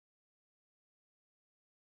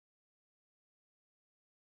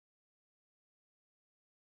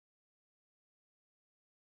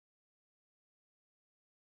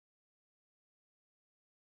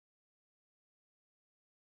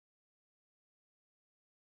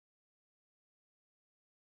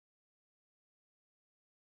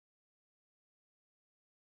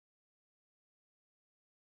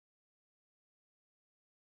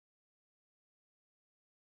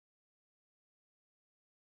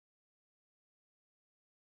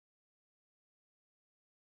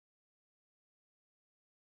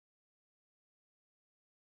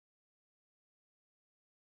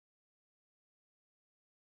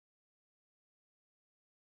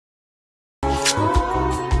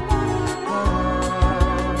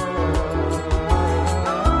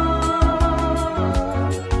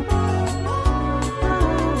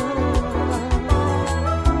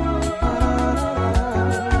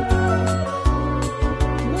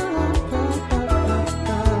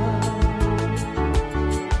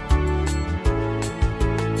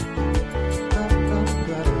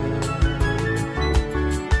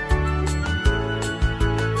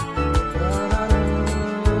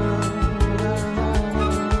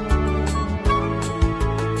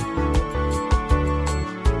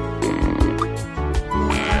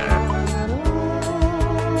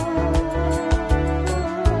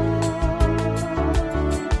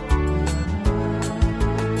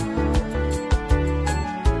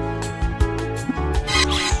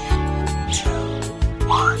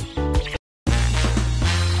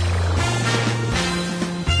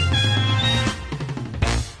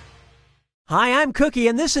Hi, I'm Cookie,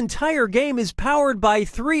 and this entire game is powered by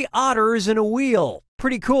 3 otters and a wheel.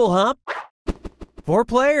 Pretty cool, huh? 4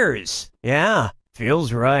 players. Yeah,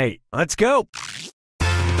 feels right. Let's go.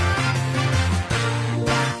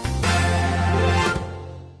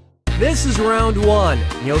 This is round 1.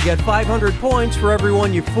 You'll get 500 points for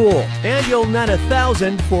everyone you fool, and you'll net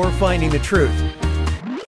 1,000 for finding the truth.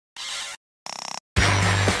 All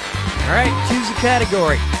right, choose a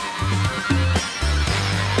category.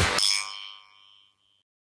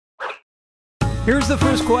 Here's the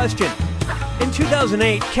first question. In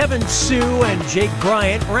 2008, Kevin Sue and Jake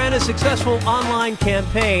Bryant ran a successful online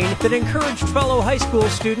campaign that encouraged fellow high school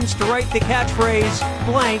students to write the catchphrase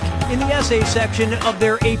blank in the essay section of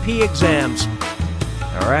their AP exams.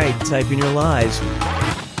 All right, type in your lies.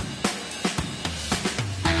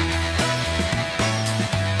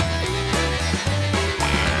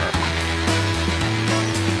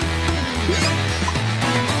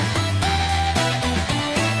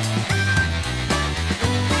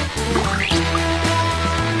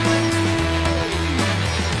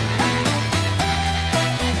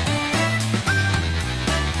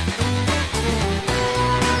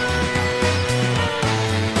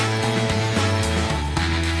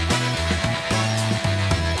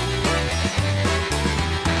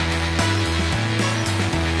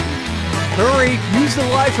 Hurry, use the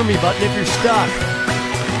lie for me button if you're stuck.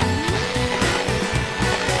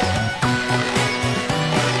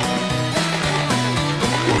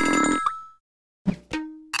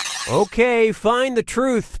 Okay, find the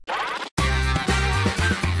truth.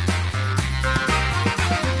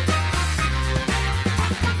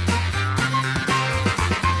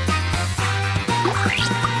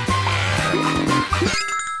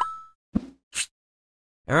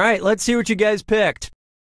 All right, let's see what you guys picked.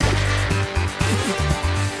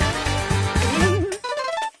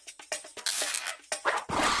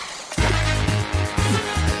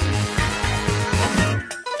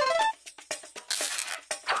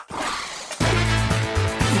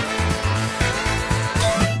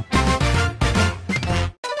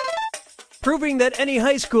 Proving that any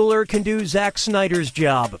high schooler can do Zack Snyder's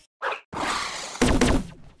job.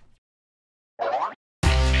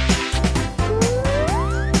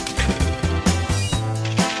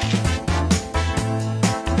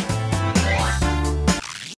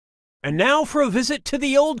 And now for a visit to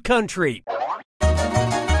the old country.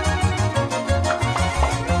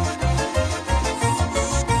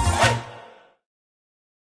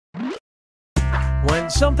 When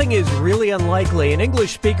something is really unlikely, an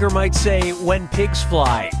English speaker might say, when pigs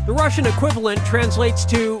fly. The Russian equivalent translates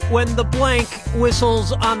to, when the blank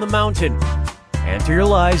whistles on the mountain. Enter your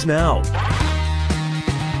lies now.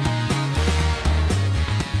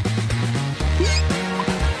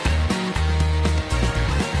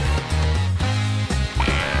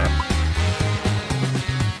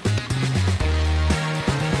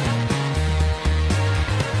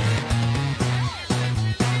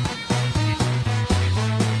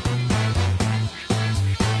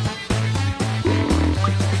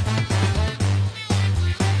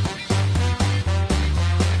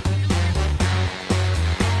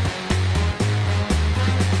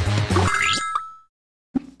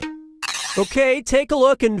 Okay, take a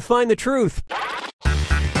look and find the truth.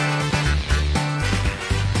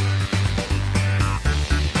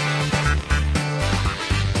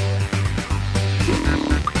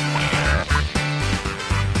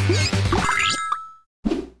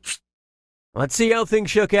 Let's see how things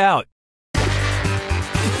shook out.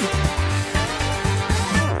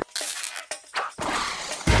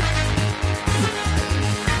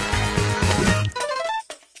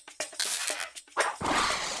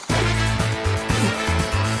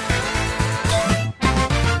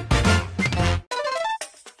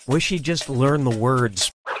 Wish he'd just learn the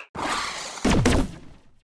words.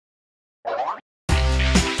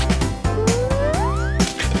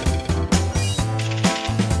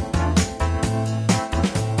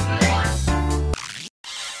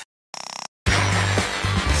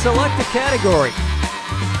 Select a category.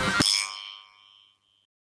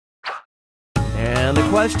 And the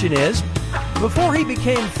question is, before he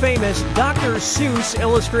became famous, Dr. Seuss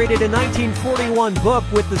illustrated a 1941 book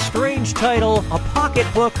with the strange title, A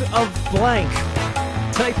Pocketbook of Blank.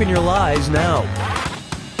 Type in your lies now.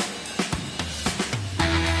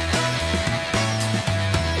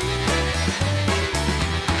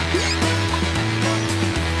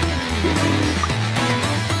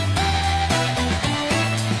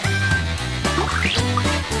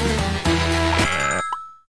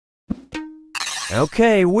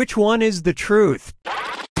 Okay, which one is the truth?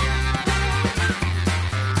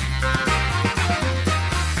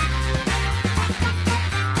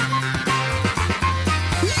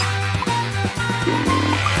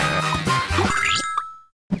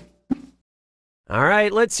 All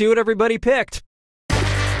right, let's see what everybody picked.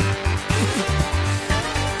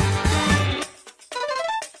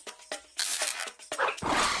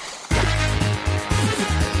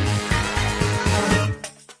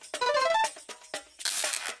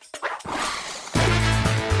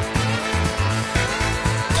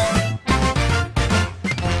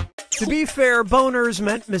 To be fair, boners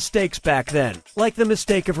meant mistakes back then, like the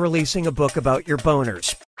mistake of releasing a book about your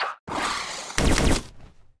boners.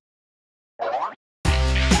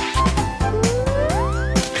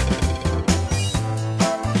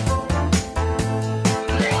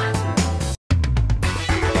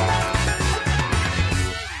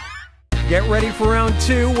 Get ready for round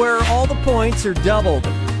 2, where all the points are doubled.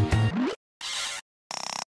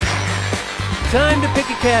 Time to pick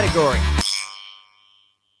a category.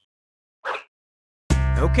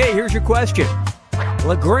 Okay, here's your question.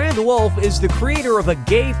 Le Grand Wolf is the creator of a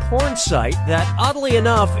gay porn site that, oddly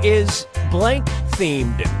enough, is blank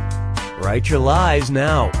themed. Write your lies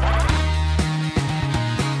now.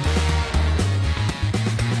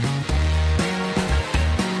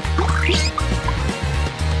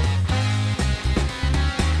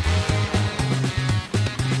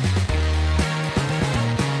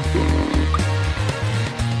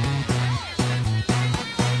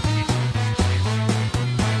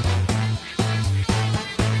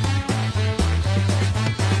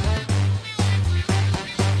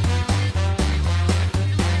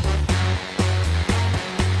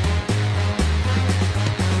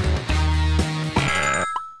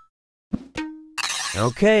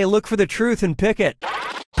 Okay, look for the truth and pick it.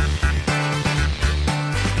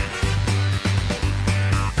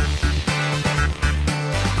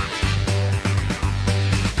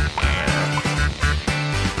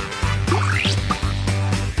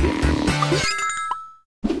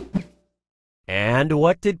 And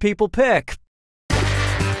what did people pick?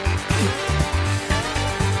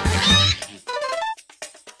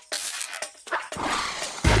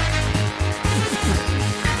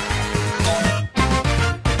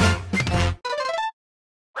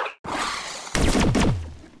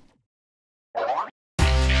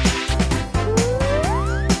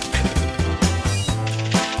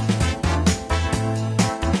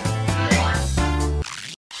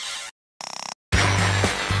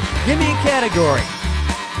 Give me a category.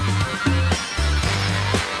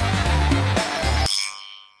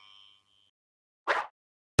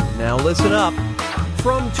 Now listen up.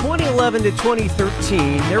 From 2011 to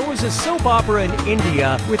 2013, there was a soap opera in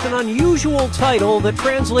India with an unusual title that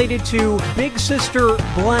translated to Big Sister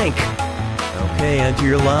Blank. Okay, enter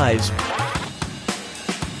your lies.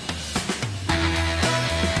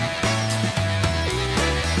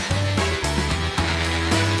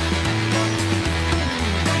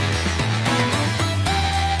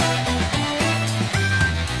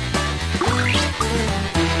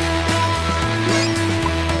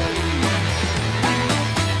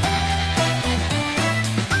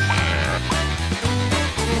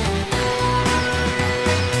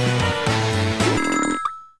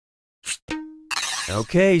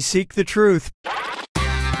 Okay, seek the truth.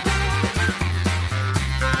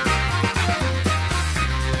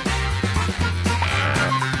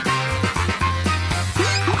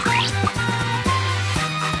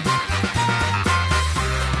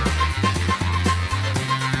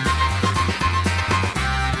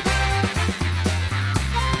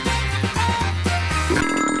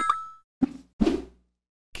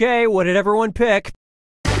 Okay, what did everyone pick?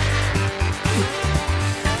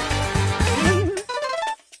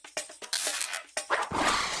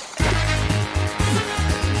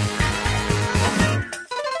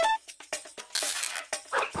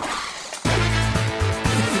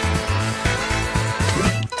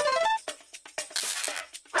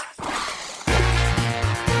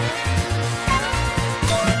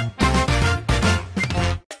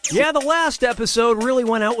 Yeah, the last episode really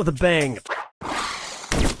went out with a bang.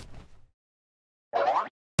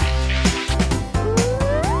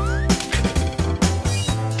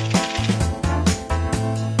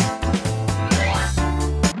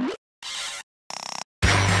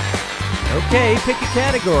 Okay, pick a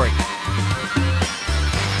category.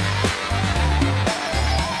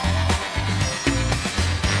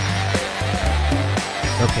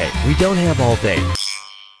 Okay, we don't have all day.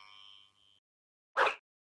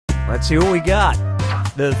 Let's see what we got.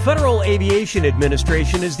 The Federal Aviation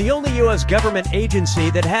Administration is the only U.S. government agency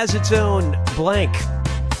that has its own blank.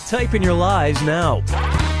 Type in your lies now.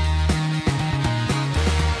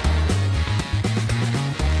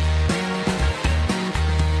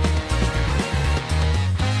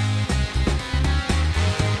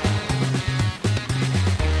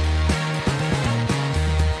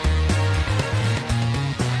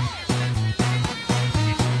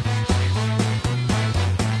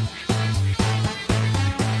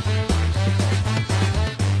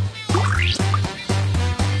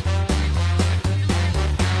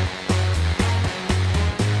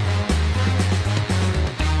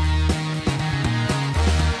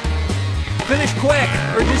 Finish quick,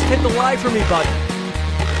 or just hit the lie for me button.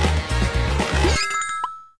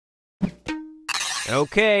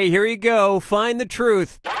 Okay, here you go. Find the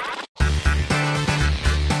truth.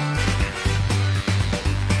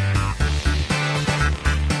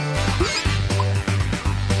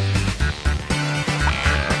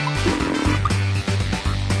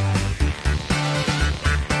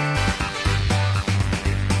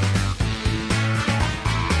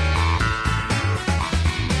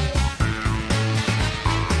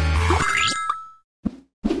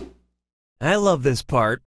 I love this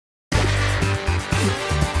part.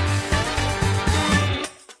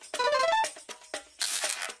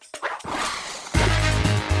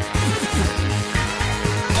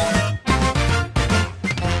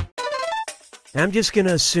 I'm just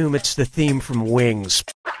gonna assume it's the theme from Wings.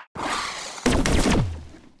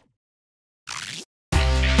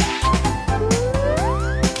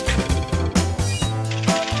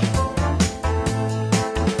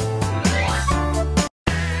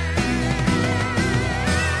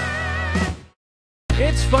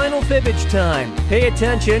 It's final fibbage time. Pay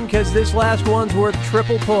attention, because this last one's worth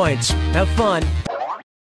triple points. Have fun.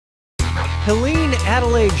 Helene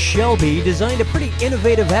Adelaide Shelby designed a pretty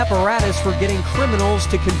innovative apparatus for getting criminals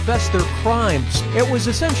to confess their crimes. It was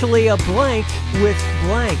essentially a blank with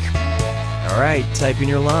blank. All right, type in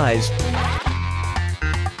your lies.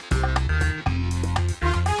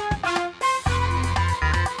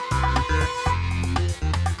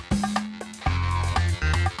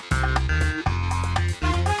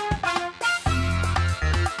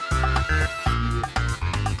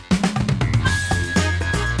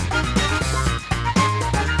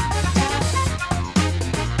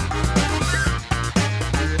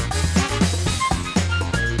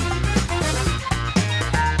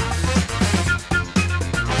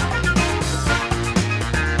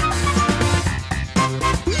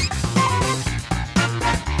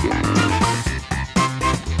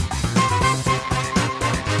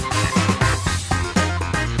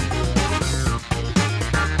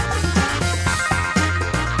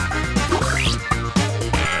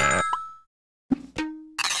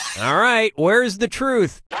 All right, where's the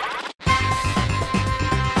truth?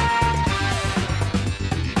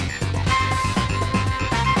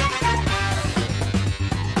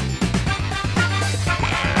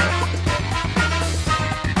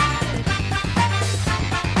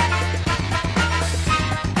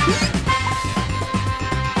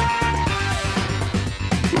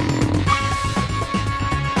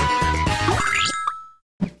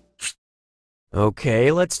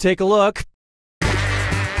 Okay, let's take a look.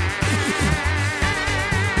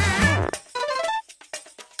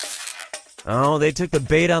 Oh, they took the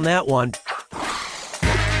bait on that one.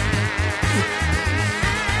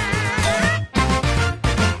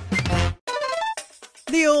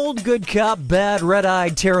 The old good cop, bad,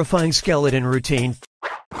 red-eyed, terrifying skeleton routine.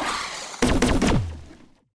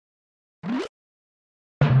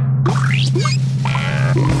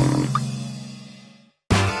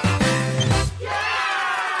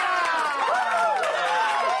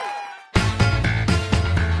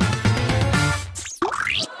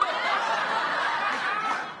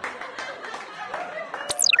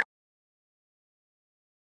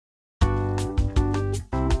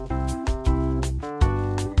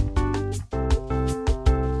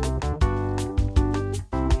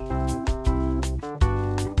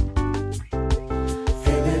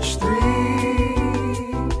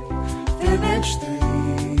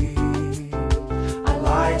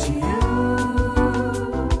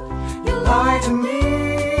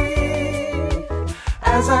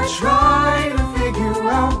 As I try to figure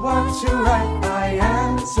out what to write, I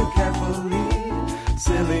answer carefully.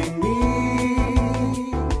 Silly me,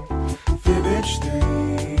 fibbage 3.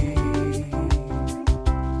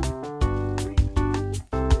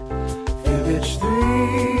 Fibbage 3,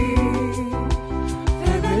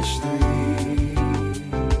 fibbage 3.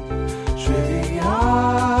 Trivia,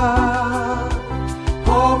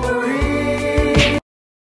 potpourri.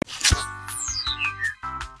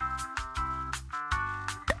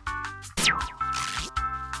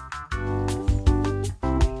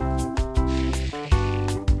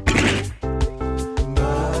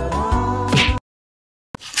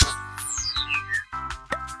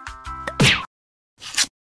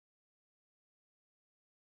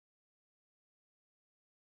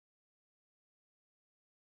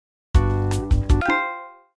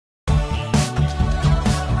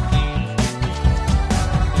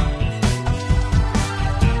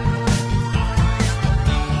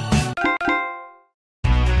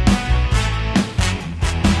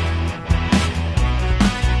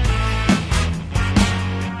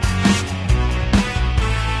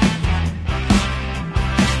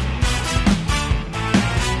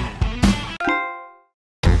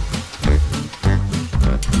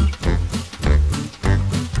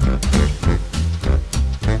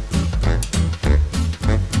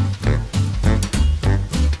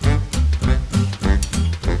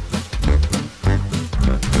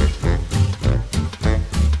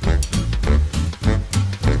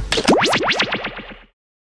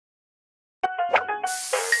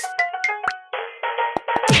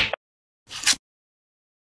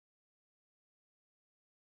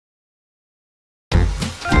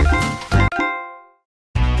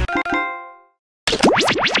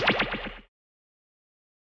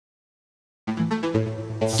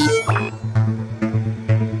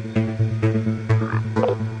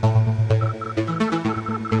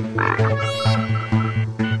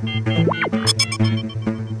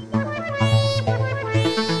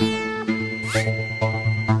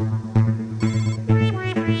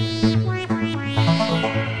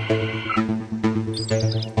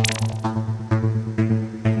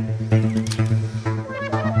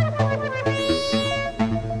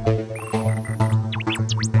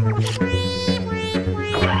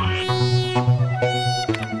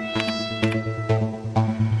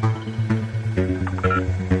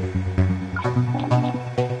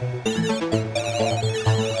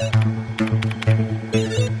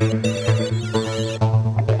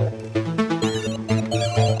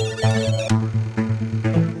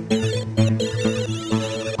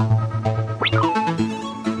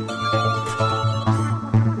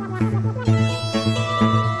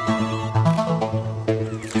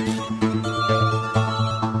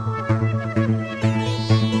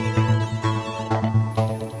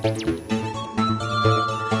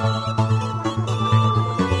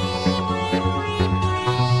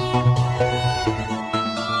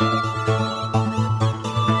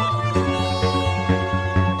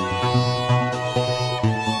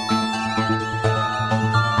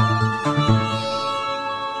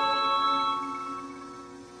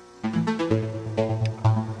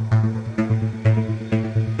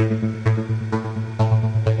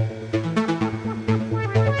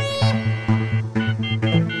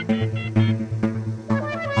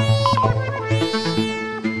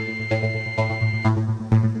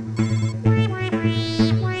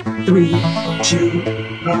 3, 2,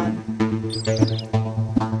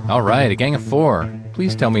 1. All right, a gang of 4.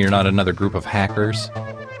 Please tell me you're not another group of hackers.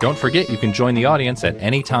 Don't forget you can join the audience at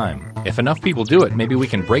any time. If enough people do it, maybe we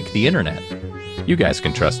can break the internet. You guys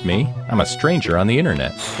can trust me. I'm a stranger on the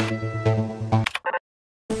internet.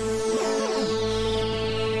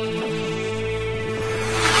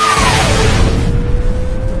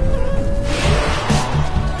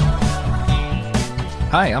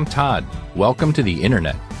 Hi, I'm Todd. Welcome to the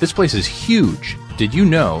internet. This place is huge. Did you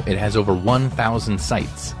know it has over 1,000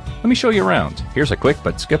 sites? Let me show you around. Here's a quick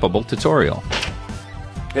but skippable tutorial.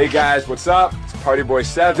 Hey guys, what's up? It's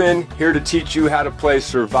Partyboy7 here to teach you how to play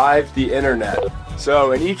Survive the Internet.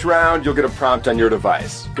 So in each round you'll get a prompt on your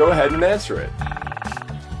device. Go ahead and answer it.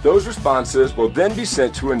 Those responses will then be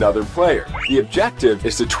sent to another player. The objective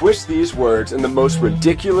is to twist these words in the most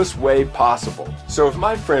ridiculous way possible. So if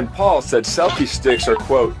my friend Paul said selfie sticks are,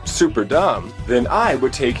 quote, super dumb, then I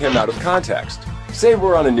would take him out of context. Say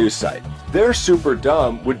we're on a news site. Their super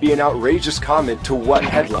dumb would be an outrageous comment to what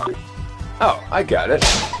headline? Oh, I got it.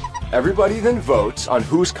 Everybody then votes on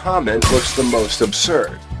whose comment looks the most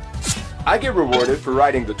absurd. I get rewarded for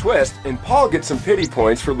writing the twist, and Paul gets some pity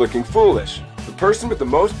points for looking foolish. The person with the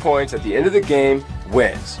most points at the end of the game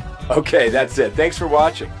wins. Okay, that's it. Thanks for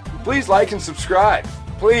watching. Please like and subscribe.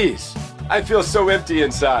 Please. I feel so empty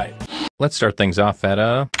inside. Let's start things off at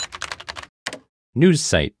a news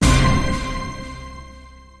site.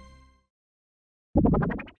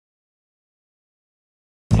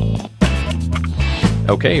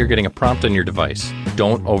 Okay, you're getting a prompt on your device.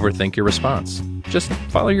 Don't overthink your response. Just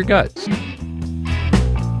follow your gut.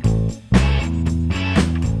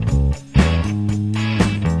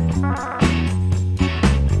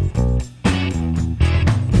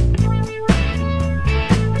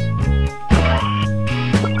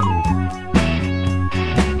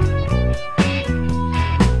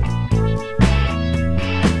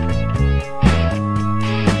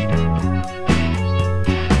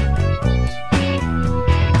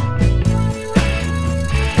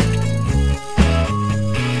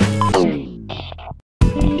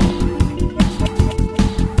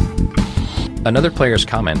 Another player's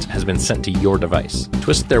comment has been sent to your device.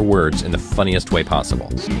 Twist their words in the funniest way possible.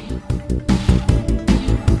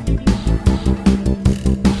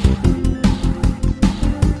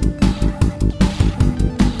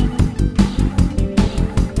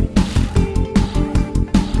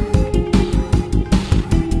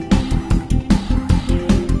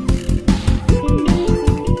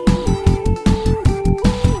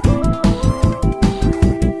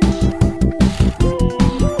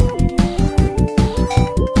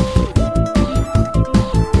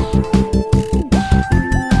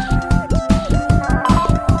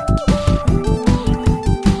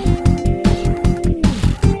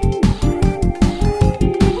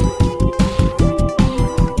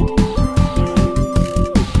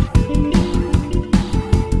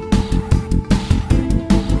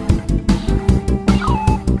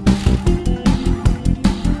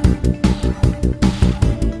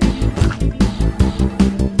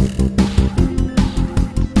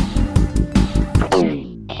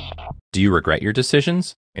 Do you regret your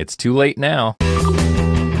decisions? It's too late now.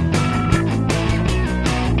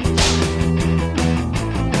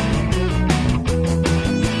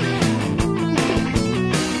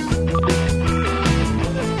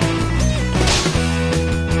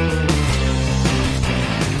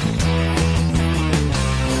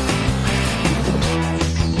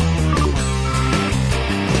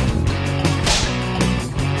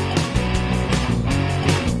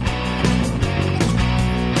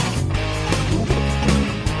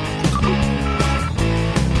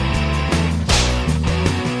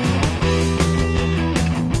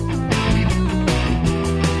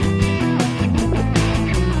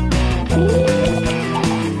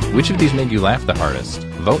 Which of these made you laugh the hardest?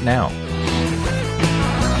 Vote now.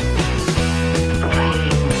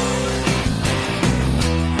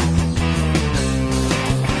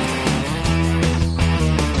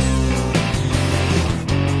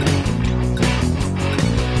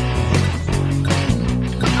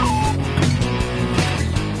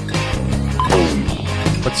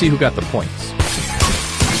 Let's see who got the points.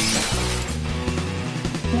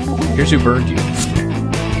 Here's who burned you.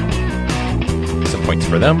 Some points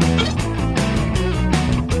for them.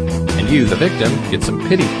 And you, the victim, get some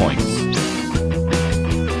pity points.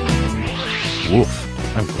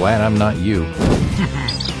 Woof. I'm glad I'm not you.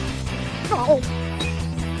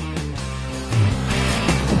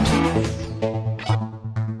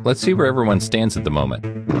 Let's see where everyone stands at the moment.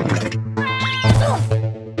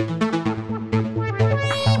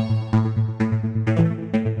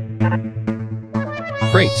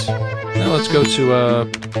 Great. Now let's go to a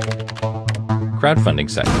crowdfunding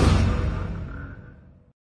site.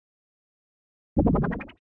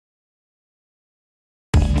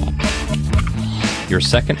 Your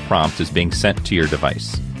second prompt is being sent to your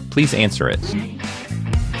device. Please answer it.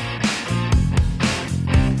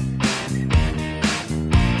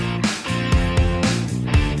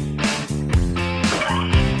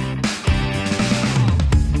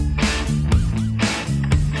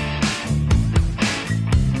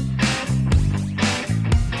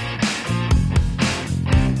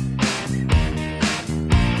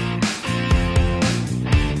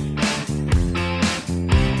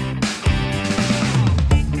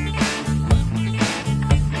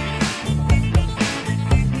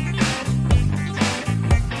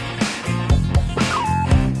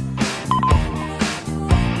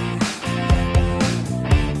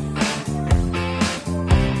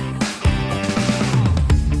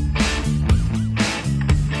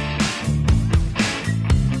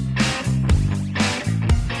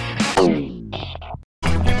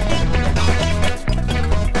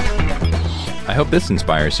 I hope this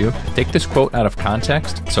inspires you. Take this quote out of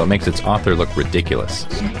context so it makes its author look ridiculous.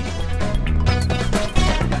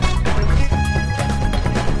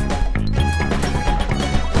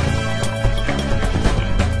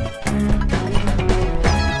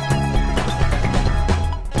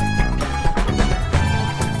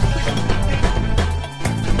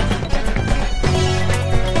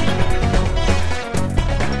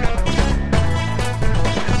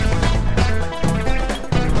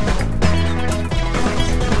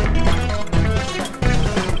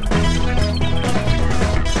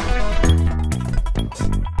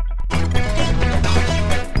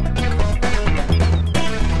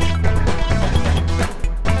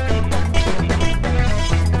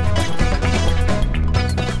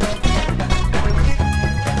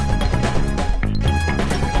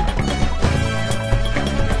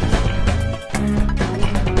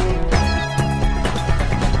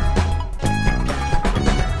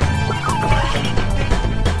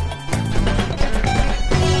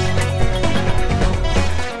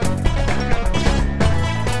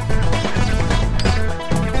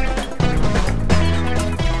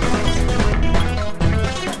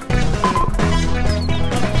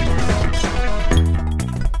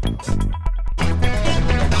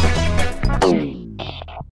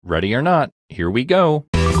 Ready or not, here we go.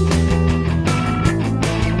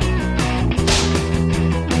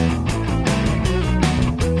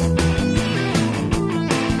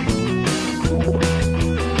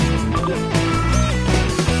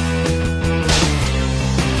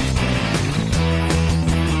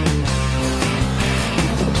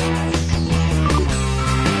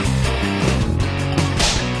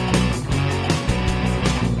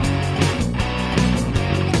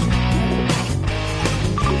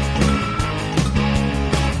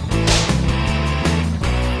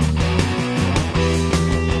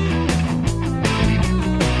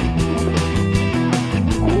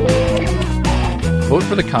 Vote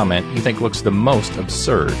for the comment you think looks the most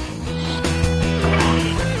absurd.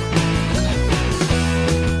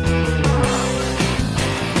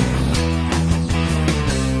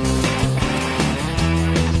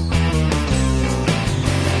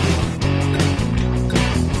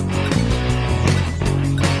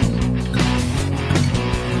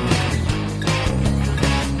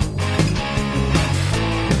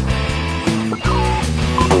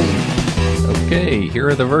 Okay, here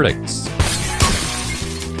are the verdicts.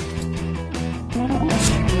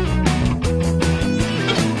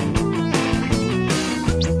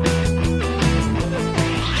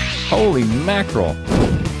 Holy mackerel!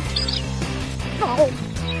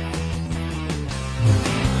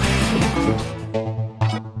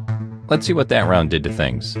 Let's see what that round did to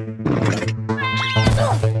things.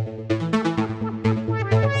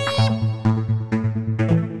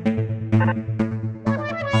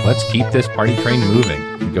 Let's keep this party train moving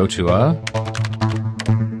and go to a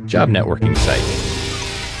job networking site.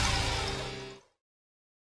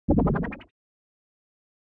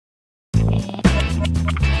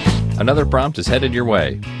 Another prompt is headed your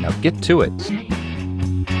way. Now get to it.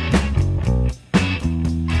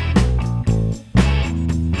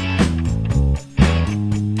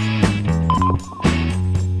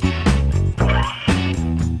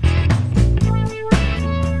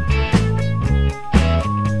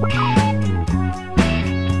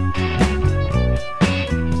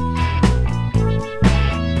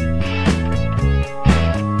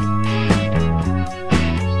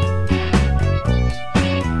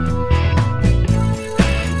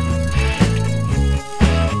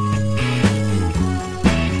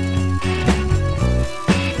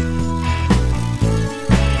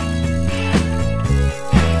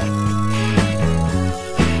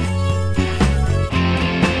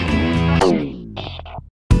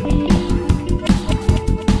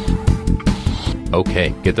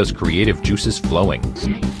 Okay, get those creative juices flowing.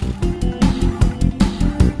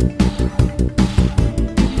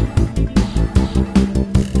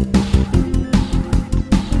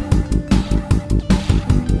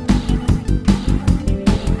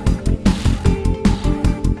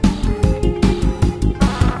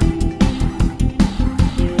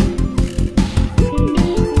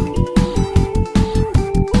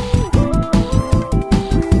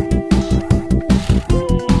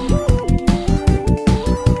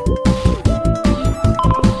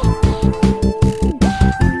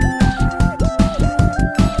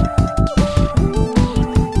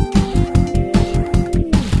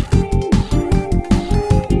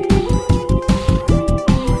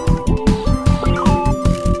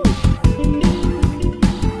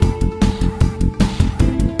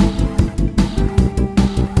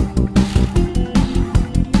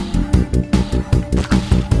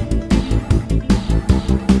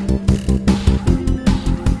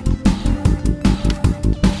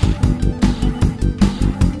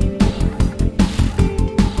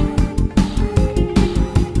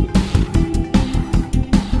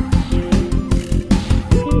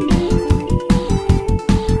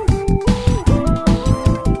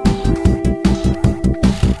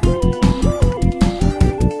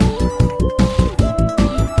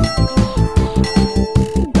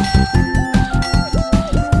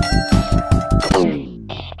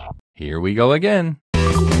 Here we go again.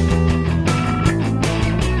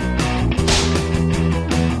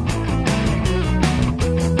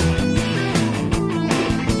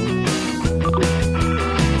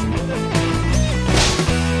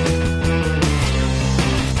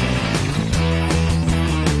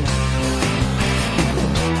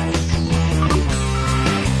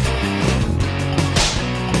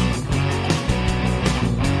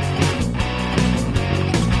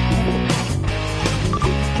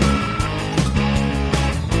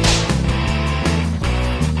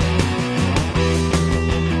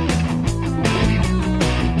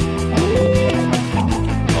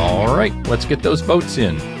 All right, let's get those boats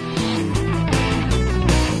in.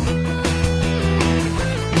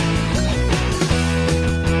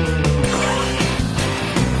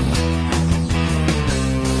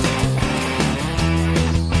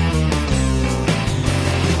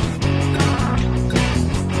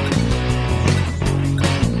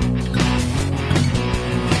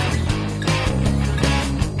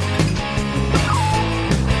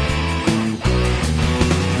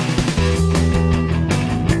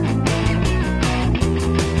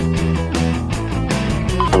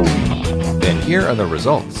 And here are the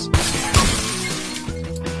results.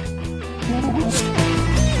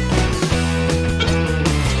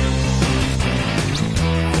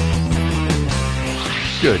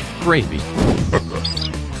 Good gravy.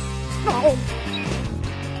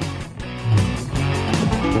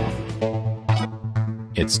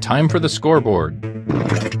 It's time for the scoreboard.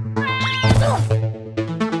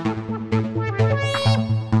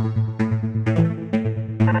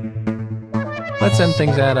 Let's end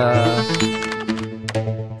things at a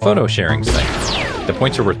photo sharing site. The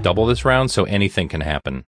points are worth double this round, so anything can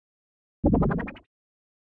happen.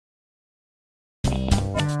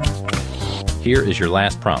 Here is your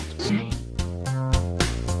last prompt.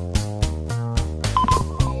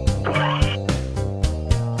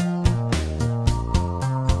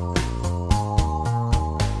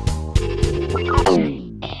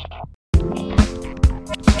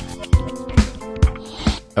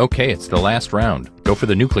 Okay, it's the last round. Go for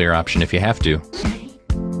the nuclear option if you have to.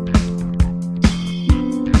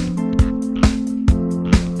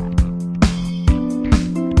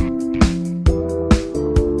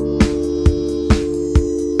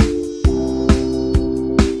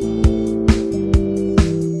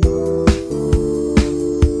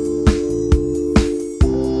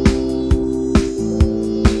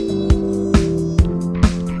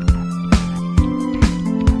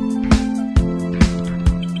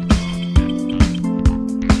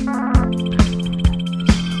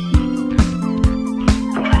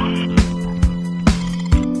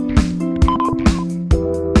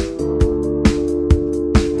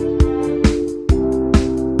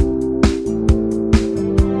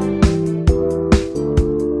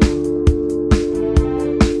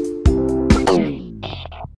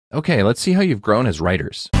 Okay, let's see how you've grown as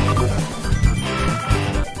writers.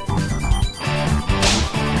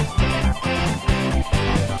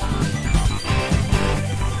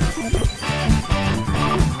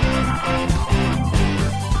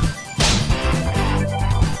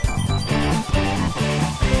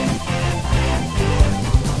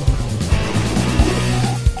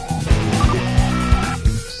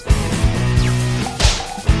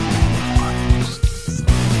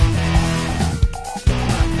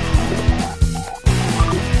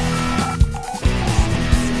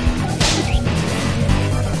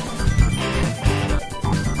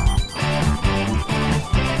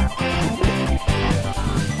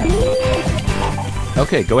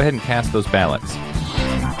 Okay, go ahead and cast those ballots.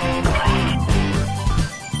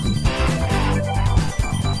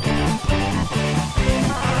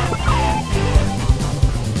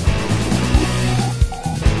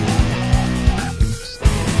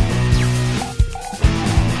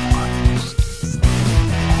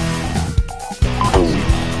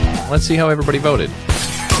 Let's see how everybody voted.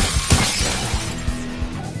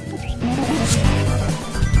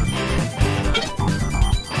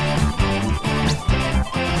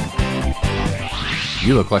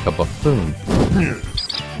 You look like a buffoon.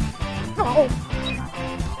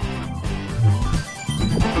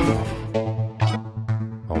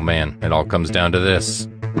 Oh man, it all comes down to this.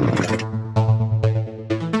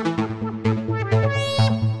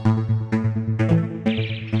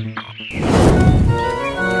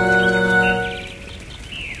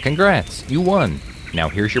 Congrats, you won. Now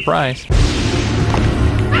here's your prize.